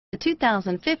The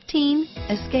 2015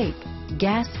 Escape.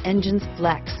 Gas engines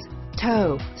flex,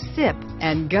 tow, sip,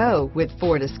 and go with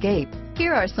Ford Escape.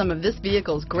 Here are some of this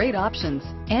vehicle's great options: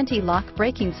 anti-lock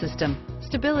braking system,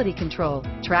 stability control,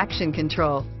 traction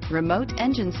control, remote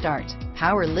engine start,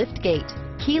 power lift gate,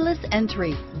 keyless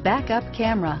entry, backup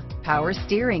camera, power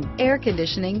steering, air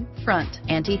conditioning, front,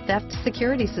 anti-theft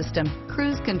security system,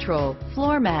 cruise control,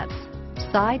 floor mats,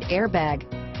 side airbag,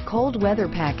 cold weather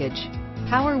package,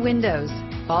 power windows,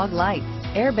 fog lights,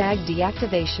 airbag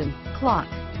deactivation, clock,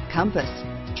 compass,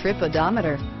 trip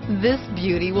odometer. This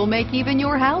beauty will make even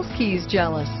your house keys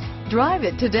jealous. Drive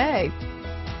it today.